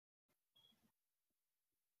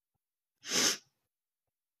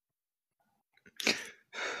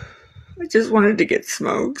I just wanted to get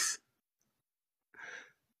smokes.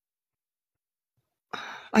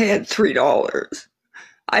 I had $3.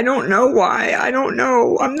 I don't know why. I don't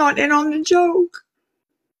know. I'm not in on the joke.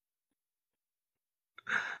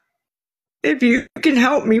 If you can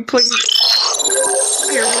help me, please.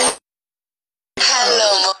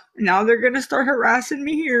 Hello. Now they're gonna start harassing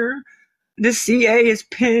me here. The CA is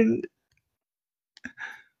pinned.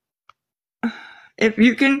 If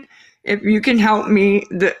you can help me,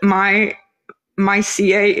 my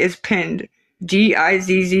CA is pinned.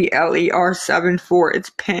 DIZZLER74. It's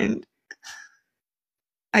pinned.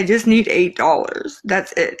 I just need $8.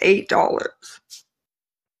 That's it. $8.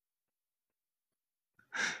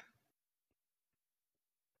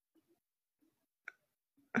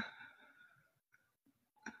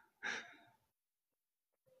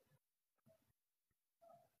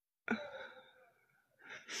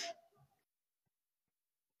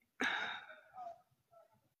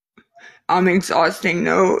 I'm exhausting.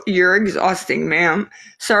 No, you're exhausting, ma'am.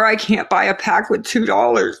 Sir, I can't buy a pack with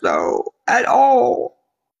 $2 though. At all.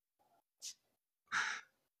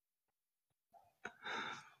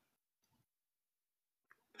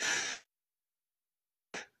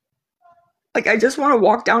 Like, I just want to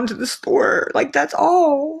walk down to the store. Like, that's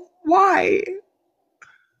all. Why?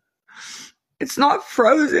 It's not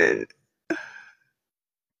frozen.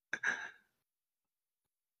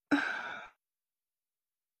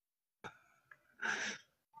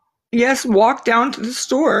 Yes, walk down to the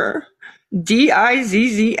store.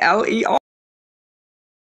 DIZZLER.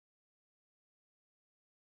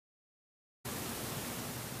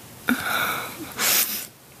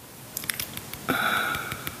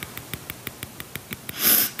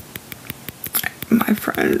 My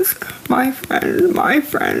friends, my friends, my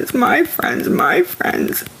friends, my friends, my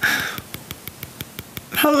friends.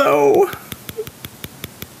 Hello.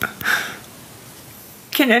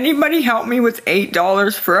 Can anybody help me with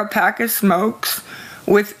 $8 for a pack of smokes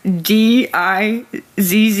with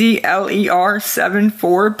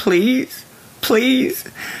DIZZLER74, please? Please?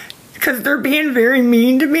 Because they're being very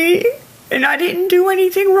mean to me and I didn't do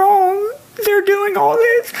anything wrong. They're doing all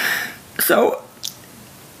this. So,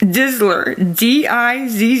 Dizzler,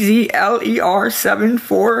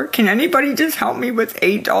 DIZZLER74. Can anybody just help me with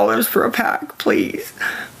 $8 for a pack, please?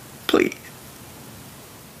 Please.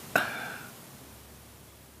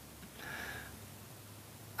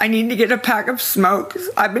 I need to get a pack of smokes.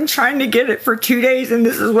 I've been trying to get it for 2 days and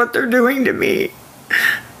this is what they're doing to me.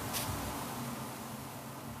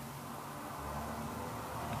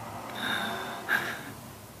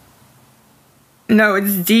 No,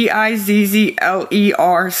 it's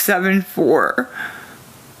DIZZLER74.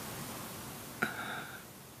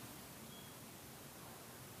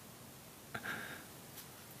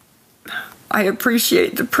 I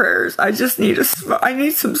appreciate the prayers. I just need I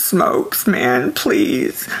need some smokes, man,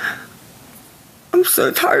 please. I'm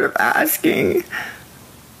so tired of asking.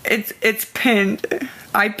 It's pinned.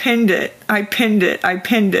 I pinned it. I pinned it. I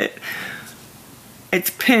pinned it. It's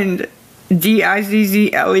pinned.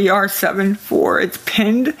 DIZZLER74. It's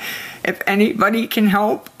pinned. If anybody can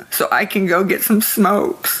help, so I can go get some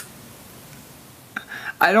smokes.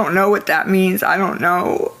 I don't know what that means. I don't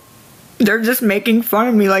know. They're just making fun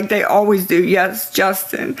of me like they always do. Yes,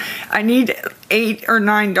 Justin. I need $8 or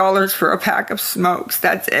 $9 for a pack of smokes.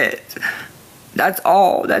 That's it. That's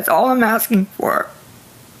all. That's all I'm asking for.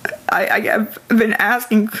 I've been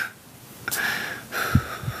asking.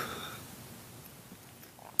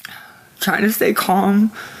 Trying to stay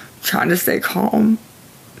calm. Trying to stay calm.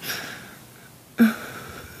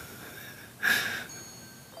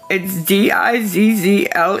 It's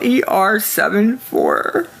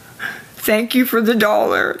DIZZLER74. Thank you for the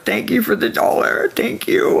 $1. Thank you for the $1. Thank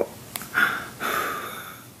you.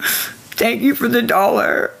 Thank you for the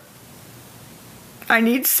 $1. I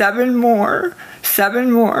need 7 more.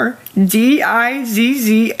 7 more.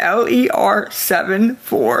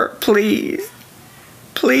 DIZZLER74. Please.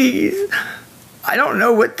 Please. I don't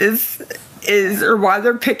know what this is or why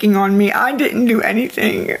they're picking on me. I didn't do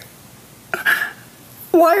anything.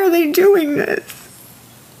 Why are they doing this?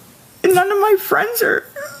 None of my friends are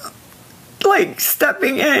like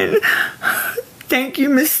stepping in. Thank you,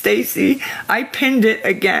 Miss Stacy. I pinned it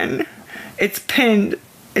again. It's pinned.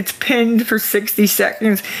 It's pinned for 60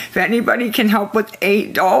 seconds. If anybody can help with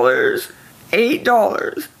 $8,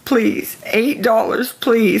 $8, please. $8,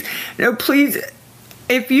 please. No, please.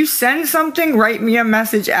 If you send something, write me a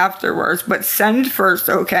message afterwards, but send first,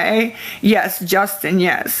 okay? Yes, Justin,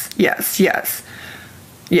 yes. Yes, yes.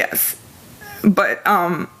 Yes. But,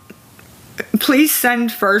 please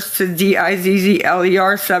send first to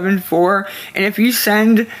DIZZLER74, and if you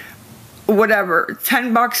send whatever,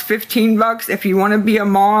 10 bucks, 15 bucks. If you want to be a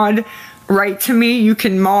mod, write to me. You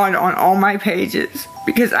can mod on all my pages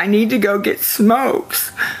because I need to go get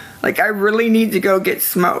smokes. Like, I really need to go get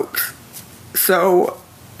smokes. So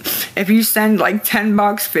if you send like 10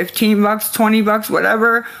 bucks, 15 bucks, 20 bucks,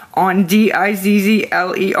 whatever, on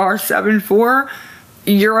DIZZLER74,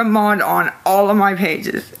 you're a mod on all of my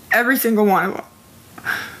pages. Every single one of them.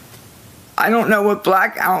 I don't know what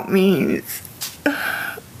blackout means.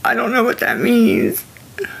 I don't know what that means.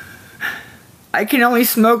 I can only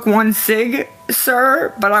smoke 1 cig,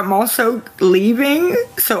 sir, but I'm also leaving,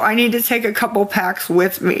 so I need to take a couple packs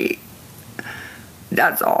with me.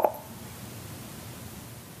 That's all.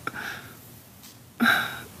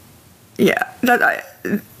 Yeah,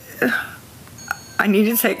 I need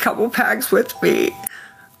to take a couple packs with me.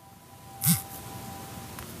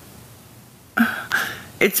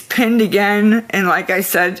 It's pinned again, and like I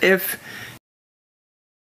said, if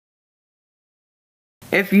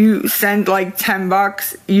you send like 10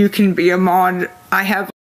 bucks, you can be a mod. I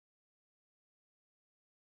have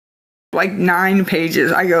like 9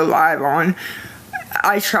 pages I go live on.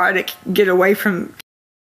 I try to get away from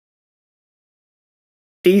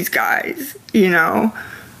these guys, you know.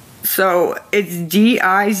 So it's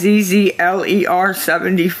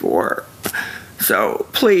DIZZLER74. So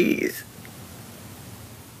please,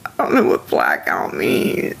 I don't know what blackout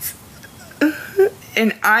means.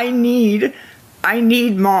 And I need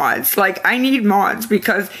mods. Like, I need mods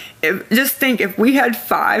because just think, if we had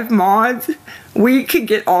 5 mods, we could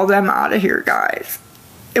get all them out of here, guys.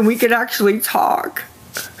 And we could actually talk.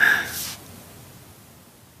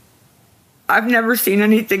 I've never seen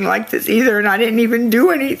anything like this either, and I didn't even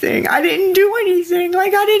do anything. Like, I didn't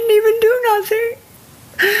even do nothing.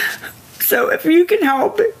 So if you can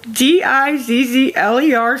help,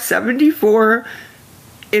 DIZZLER74,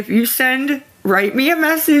 if you write me a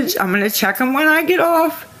message, I'm going to check them when I get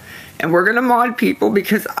off, and we're going to mod people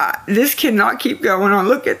because this cannot keep going on.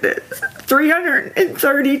 Look at this.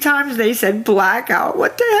 330 times they said blackout.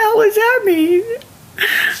 What the hell does that mean?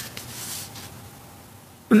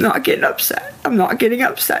 I'm not getting upset. I'm not getting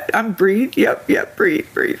upset. I'm breathe. Yep, breathe.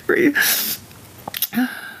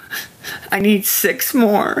 I need 6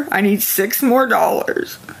 more. I need $6 more.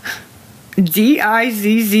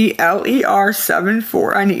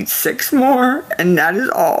 DIZZLER74. I need 6 more, and that is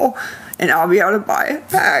all. And I'll be able to buy it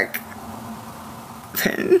back.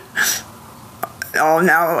 Pin. Oh,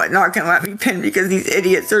 now it's not gonna let me pin because these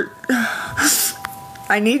idiots are.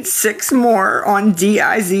 I need 6 more on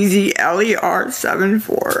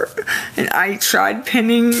DIZZLER74. And I tried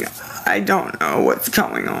pinning. I don't know what's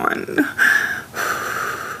going on.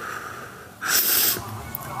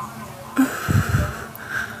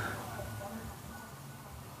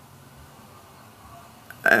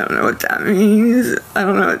 I don't know what that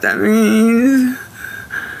means.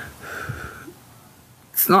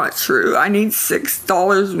 It's not true. I need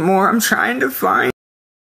 $6 more. I'm trying to find.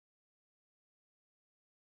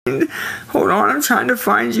 Hold on, I'm trying to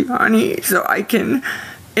find you, honey, so I can.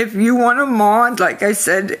 If you want a mod, like I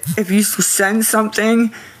said, if you send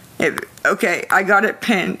something, okay, I got it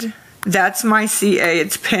pinned. That's my CA.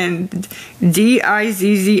 It's pinned.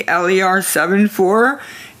 DIZZLER74.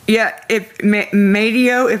 Yeah,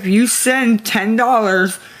 Madio, if you send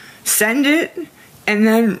 $10, send it, and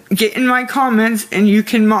then get in my comments, and you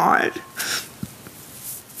can mod.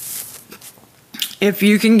 If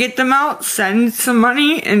you can get them out, send some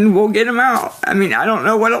money, and we'll get them out. I mean, I don't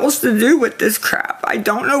know what else to do with this crap. I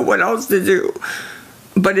don't know what else to do.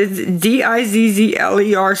 But it's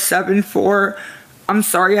DIZZLER74. I'm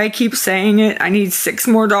sorry I keep saying it. I need $6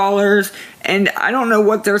 more. And I don't know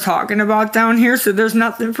what they're talking about down here, so there's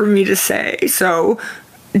nothing for me to say. So,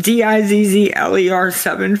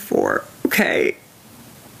 DIZZLER74. Okay.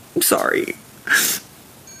 I'm sorry.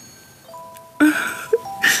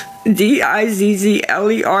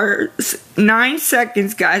 DIZZLER. 9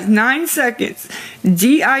 seconds, guys. 9 seconds.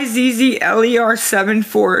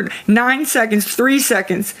 DIZZLER74. 9 seconds. 3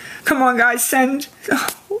 seconds. Come on, guys. Send.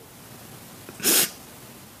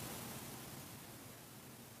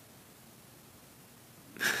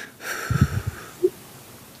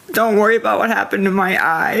 Don't worry about what happened to my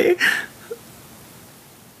eye.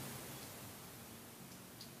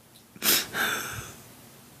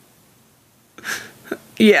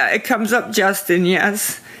 Yeah, it comes up Justin,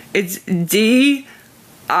 yes. It's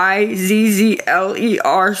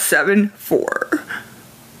DIZZLER74.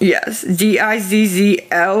 Yes,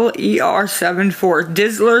 DIZZLER74.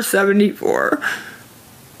 Dizzler74.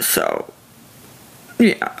 So,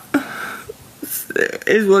 yeah. It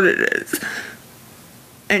is what it is.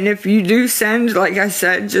 And if you do send, like I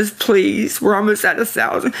said, just please, we're almost at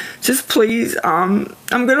 1,000. Just please, I'm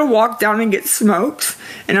gonna walk down and get smokes,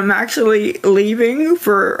 and I'm actually leaving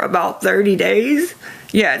for about 30 days.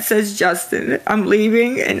 Yeah, it says Justin. I'm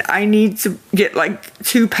leaving, and I need to get like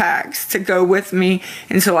 2 packs to go with me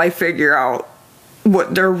until I figure out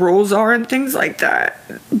what their rules are and things like that.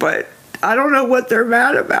 But I don't know what they're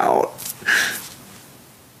mad about.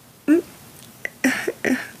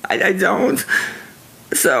 I don't.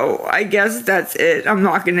 So I guess that's it. I'm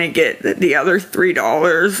not gonna get the other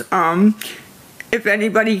 $3. If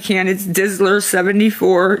anybody can, it's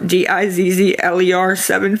Dizzler74,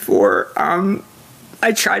 DIZZLER74.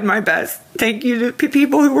 I tried my best. Thank you to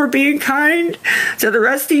people who were being kind. To the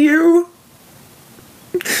rest of you,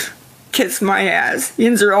 kiss my ass.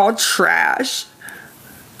 Yins are all trash.